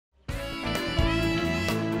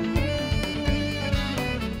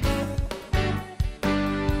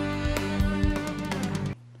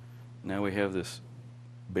we have this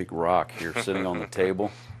big rock here sitting on the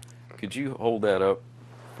table. Could you hold that up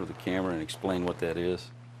for the camera and explain what that is?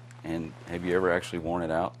 And have you ever actually worn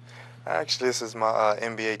it out? Actually, this is my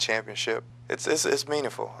NBA championship. It's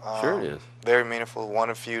meaningful. Sure it is. Very meaningful. One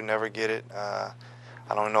of few, never get it. I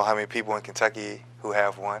don't know how many people in Kentucky who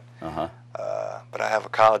have one. But I have a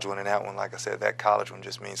college one, and that one, like I said, that college one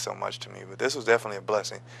just means so much to me. But this was definitely a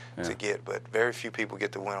blessing to get. But very few people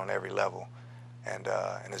get to win on every level, and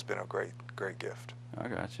it's been a great gift. I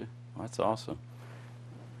got you. Well, that's awesome.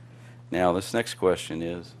 Now, this next question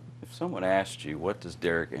is, if someone asked you, what does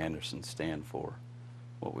Derek Anderson stand for,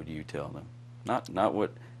 what would you tell them? Not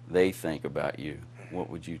what they think about you. What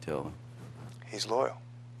would you tell them? He's loyal.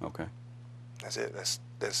 Okay. That's it.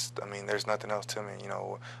 I mean, there's nothing else to me. You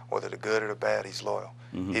know, whether the good or the bad, he's loyal.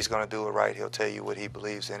 He's going to do it right. He'll tell you what he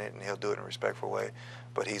believes in it, and he'll do it in a respectful way.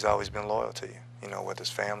 But he's always been loyal to you. You know, whether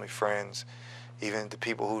it's family, friends, even the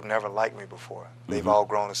people who never liked me before. They've all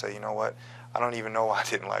grown to say, you know what? I don't even know why I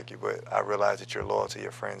didn't like you, but I realize that you're loyal to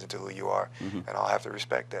your friends and to who you are, and I'll have to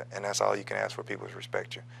respect that. And that's all you can ask for people is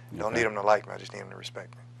respect you. You don't need them to like me. I just need them to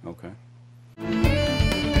respect me. Okay.